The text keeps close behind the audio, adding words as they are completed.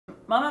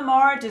Mama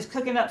Marge is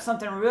cooking up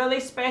something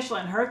really special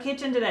in her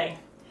kitchen today.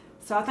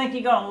 So I think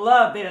you're going to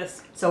love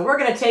this. So we're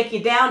going to take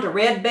you down to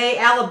Red Bay,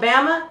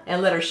 Alabama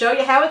and let her show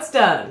you how it's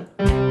done.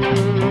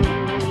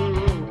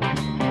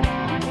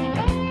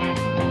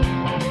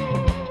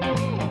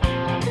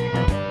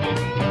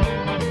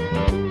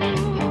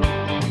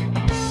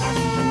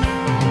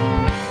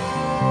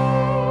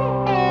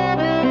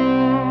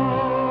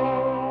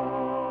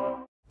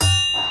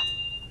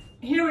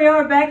 Here we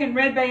are back in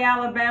Red Bay,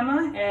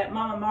 Alabama at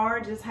Mama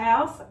Marge's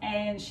house,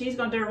 and she's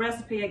going to do a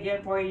recipe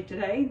again for you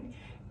today.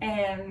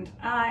 And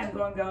I am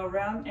going to go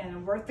around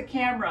and work the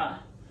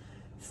camera.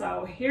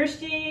 So here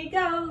she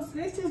goes.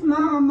 This is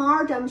Mama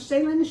Marge. I'm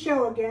stealing the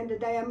show again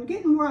today. I'm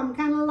getting where I'm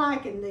kind of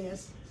liking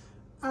this.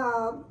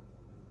 We're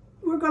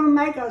going to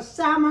make a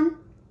salmon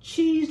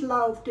cheese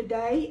loaf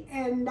today,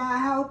 and I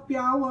hope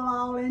y'all will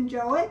all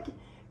enjoy it.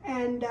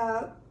 And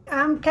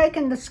I'm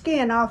taking the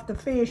skin off the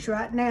fish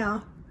right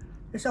now.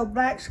 This old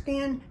black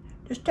skin,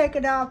 just take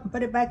it off and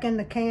put it back in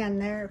the can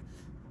there.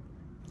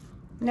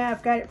 Now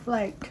I've got it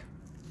flaked.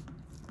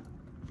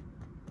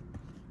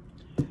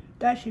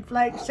 Dusty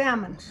flaked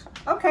salmons.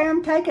 Okay,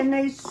 I'm taking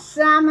these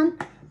salmon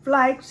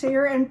flakes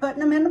here and putting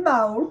them in a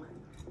bowl.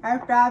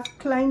 After I've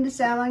cleaned the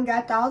salmon,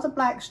 got all the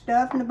black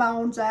stuff and the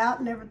bones out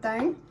and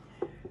everything.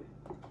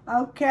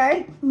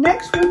 Okay,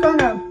 next we're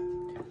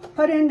gonna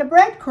put in the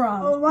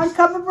breadcrumbs. 1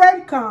 cup of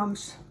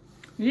breadcrumbs.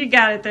 You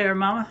got it there,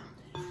 Mama.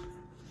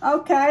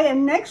 Okay,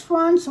 and next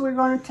ones we're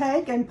going to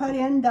take and put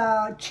in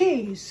the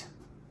cheese.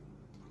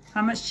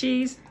 How much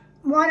cheese?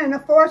 1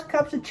 1/4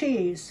 cups of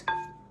cheese.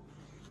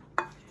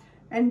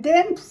 And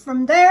then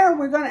from there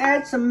we're going to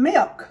add some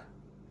milk.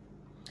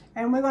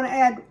 And we're going to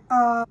add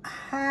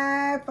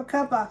 1/2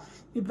 cup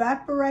of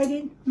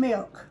evaporated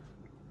milk.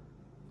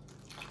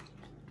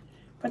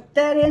 Put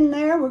that in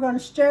there. We're going to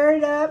stir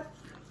it up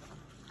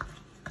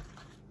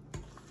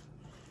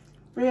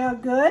real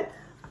good.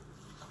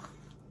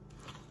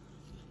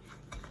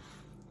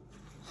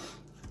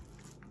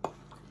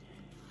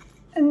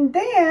 And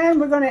then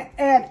we're going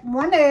to add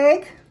 1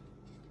 egg,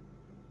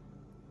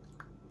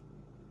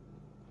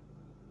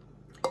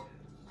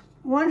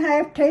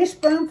 1/2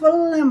 teaspoonful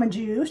of lemon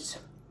juice,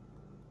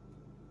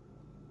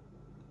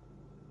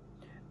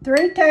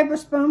 3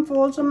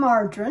 tablespoonfuls of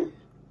margarine.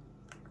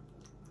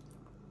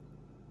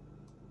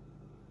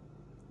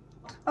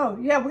 Oh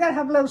yeah, we got to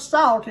have a little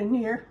salt in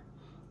here.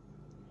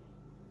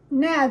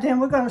 Now then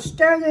we're going to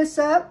stir this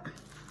up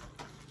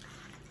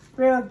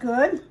real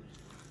good.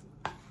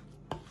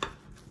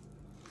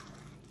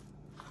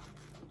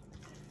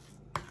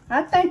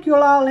 I think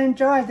you'll all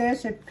enjoy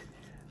this.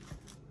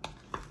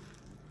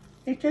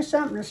 It's just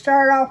something to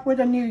start off with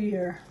a new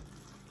year.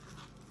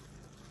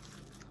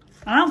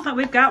 I don't think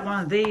we've got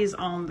one of these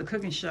on the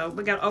cooking show.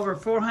 We got over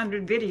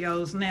 400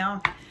 videos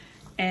now,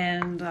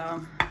 and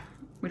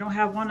we don't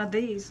have one of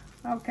these.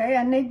 Okay,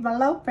 I need my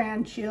loaf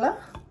pan, Sheila.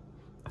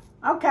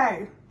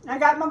 Okay, I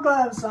got my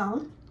gloves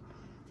on.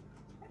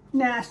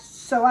 Now,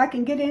 so I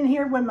can get in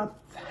here with my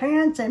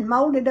hands and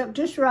mold it up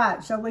just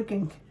right so we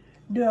can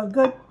do a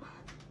good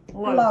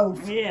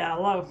loaf. Yeah,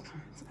 loaf.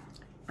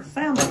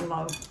 Salmon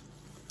loaf.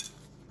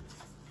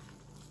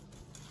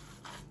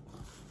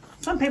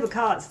 Some people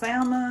call it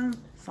salmon.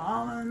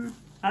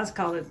 I just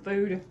call it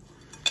food.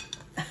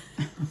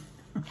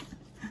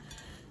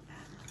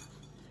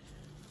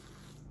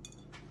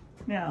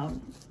 Now,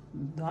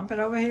 dump it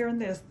over here in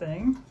this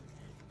thing.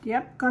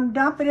 Yep, gonna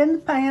dump it in the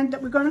pan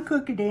that we're gonna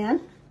cook it in.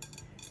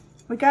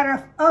 We got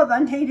our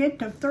oven heated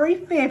to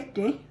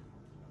 350.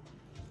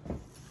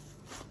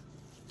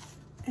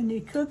 And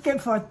you cook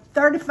it for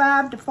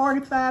 35 to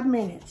 45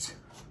 minutes.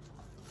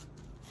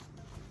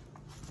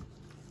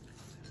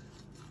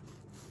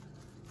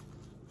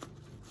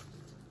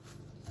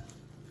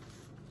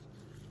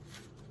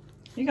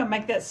 You're gonna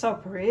make that so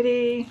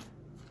pretty.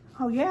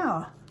 Oh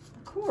yeah.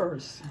 Of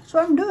course. That's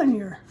what I'm doing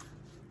here.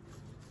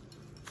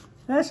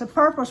 That's the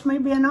purpose of me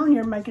being on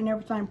here, making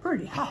everything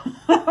pretty.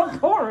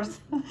 Of course.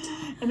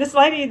 And this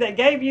lady that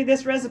gave you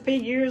this recipe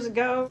years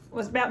ago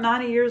was about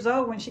 90 years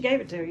old when she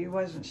gave it to you,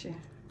 wasn't she?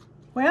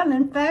 Well,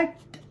 in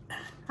fact,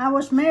 I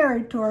was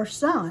married to her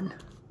son,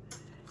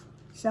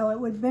 so it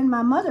would have been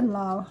my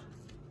mother-in-law.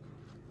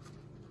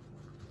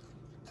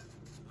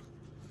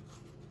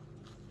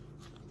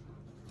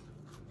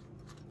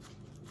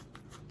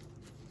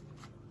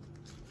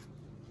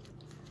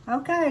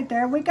 Okay,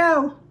 there we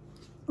go.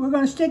 We're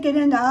going to stick it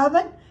in the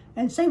oven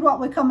and see what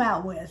we come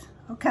out with,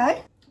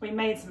 okay? We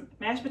made some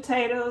mashed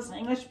potatoes and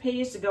English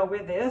peas to go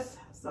with this,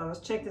 so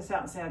let's check this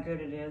out and see how good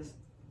it is.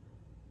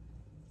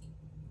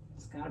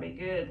 It's gotta be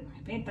good.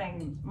 If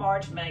anything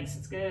Marge makes,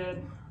 it's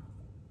good.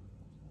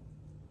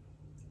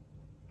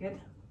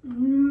 Good?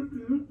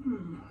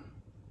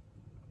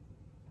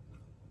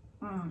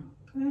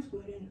 That's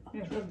good, isn't it?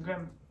 It's really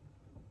good.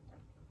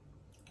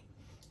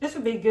 This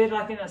would be good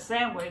like in a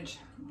sandwich.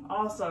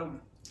 Also,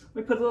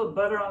 we put a little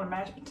butter on the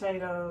mashed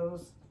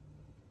potatoes.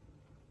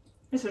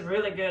 This is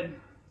really good.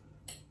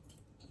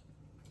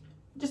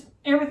 Just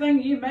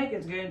everything you make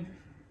is good.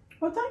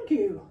 Well, thank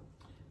you.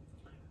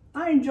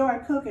 I enjoy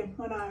cooking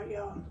when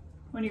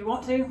when you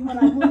want to. When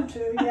I want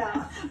to,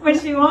 yeah. When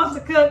she wants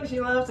to cook, she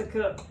loves to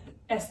cook.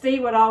 As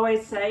Steve would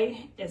always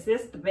say, is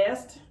this the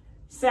best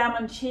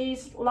salmon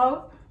cheese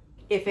loaf?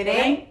 If it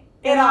ain't,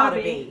 it ought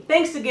to be.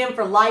 Thanks again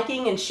for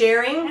liking and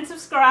sharing. And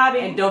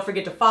subscribing. And don't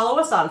forget to follow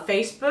us on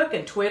Facebook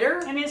and Twitter.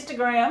 And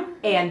Instagram.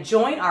 And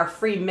join our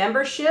free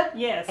membership.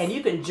 Yes. And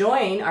you can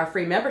join our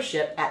free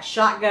membership at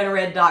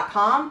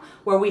shotgunred.com,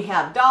 where we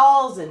have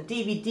dolls and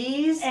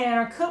DVDs. And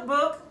our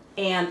cookbook.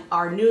 And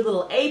our new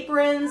little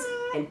aprons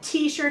and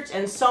t-shirts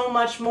and so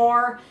much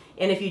more.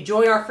 And if you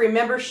join our free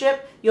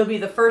membership, you'll be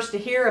the first to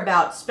hear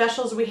about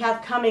specials we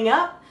have coming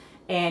up.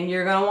 And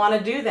you're going to want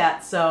to do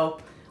that. So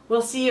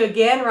we'll see you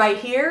again right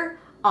here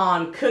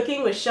on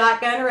Cooking with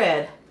Shotgun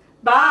Red.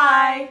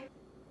 Bye!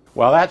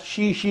 Well, that's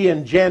She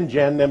and Jen,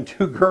 them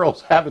two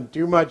girls having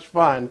too much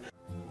fun.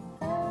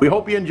 We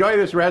hope you enjoy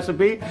this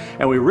recipe,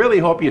 and we really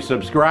hope you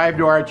subscribe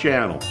to our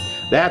channel.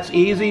 That's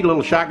easy.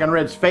 Little Shotgun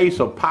Red's face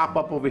will pop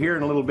up over here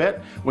in a little bit.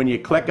 When you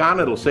click on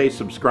it, it'll say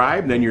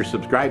subscribe, then you're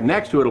subscribed.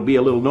 Next to it will be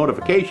a little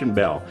notification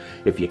bell.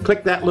 If you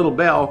click that little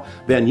bell,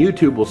 then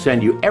YouTube will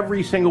send you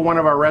every single one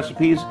of our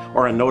recipes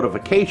or a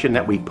notification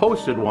that we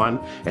posted one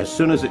as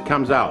soon as it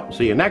comes out.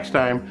 See you next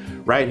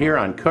time right here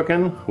on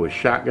Cooking with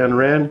Shotgun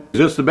Red. Is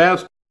this the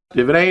best?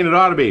 If it ain't, it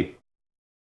ought to be.